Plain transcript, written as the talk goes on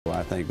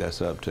think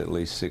that's up to at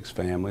least 6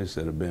 families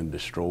that have been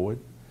destroyed.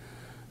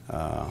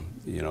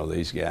 You know,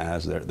 these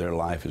guys, their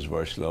life is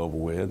virtually over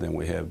with, and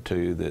we have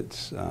 2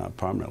 that's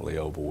permanently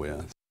over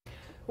with.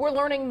 We're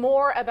learning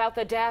more about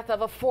the death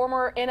of a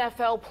former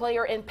NFL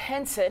player in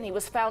Pinson. He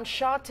was found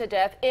shot to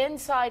death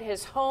inside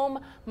his home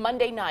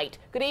Monday night.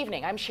 Good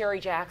evening. I'm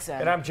Sherry Jackson.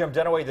 And I'm Jim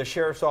Dunaway. The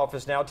sheriff's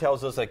office now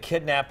tells us a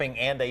kidnapping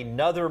and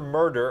another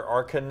murder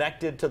are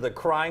connected to the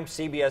crime.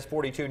 CBS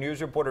 42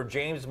 News reporter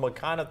James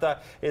McConaughey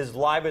is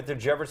live at the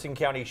Jefferson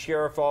County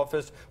Sheriff's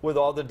Office with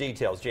all the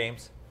details.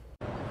 James.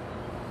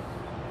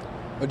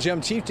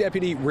 Jim, Chief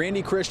Deputy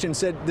Randy Christian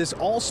said this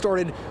all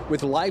started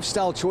with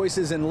lifestyle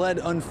choices and led,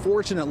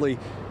 unfortunately,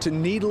 to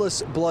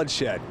needless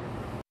bloodshed.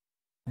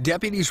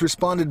 Deputies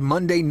responded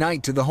Monday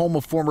night to the home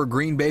of former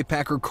Green Bay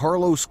Packer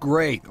Carlos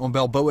Gray on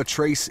Balboa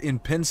Trace in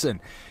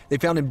Pinson. They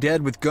found him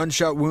dead with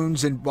gunshot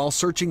wounds, and while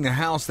searching the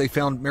house, they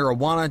found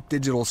marijuana,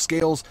 digital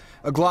scales,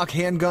 a Glock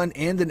handgun,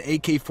 and an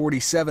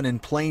AK-47 in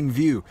plain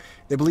view.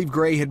 They believe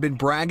Gray had been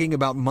bragging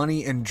about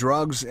money and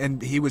drugs,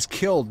 and he was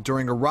killed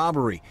during a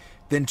robbery.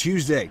 Then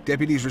Tuesday,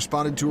 deputies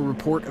responded to a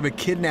report of a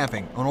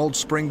kidnapping on Old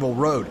Springville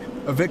Road.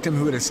 A victim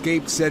who had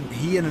escaped said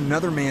he and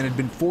another man had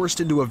been forced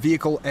into a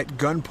vehicle at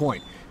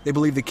gunpoint. They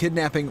believe the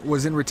kidnapping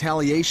was in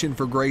retaliation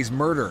for Gray's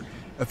murder.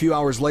 A few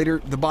hours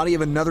later, the body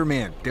of another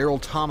man, Daryl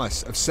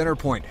Thomas of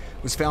Centerpoint,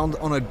 was found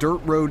on a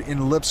dirt road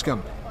in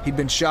Lipscomb. He'd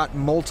been shot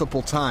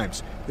multiple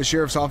times. The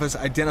sheriff's office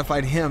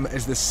identified him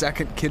as the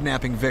second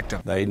kidnapping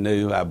victim. They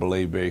knew, I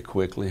believe, very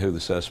quickly who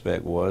the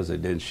suspect was. They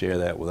didn't share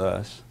that with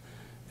us.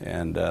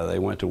 And they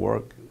went to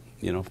work,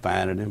 you know,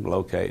 finding him,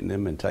 locating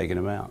him, and taking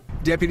him out.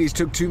 Deputies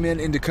took 2 men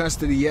into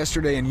custody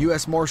yesterday, and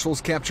U.S.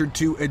 Marshals captured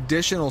 2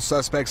 additional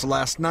suspects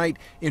last night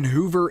in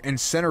Hoover and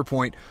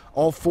Centerpoint.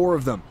 All 4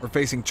 of them are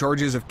facing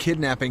charges of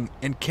kidnapping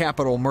and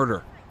capital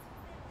murder.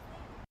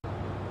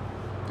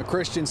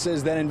 Christian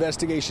says that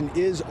investigation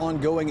is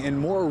ongoing and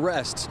more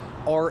arrests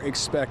are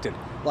expected.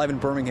 Live in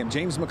Birmingham,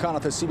 James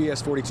McConaughey,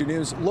 CBS 42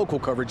 News, local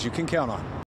coverage you can count on.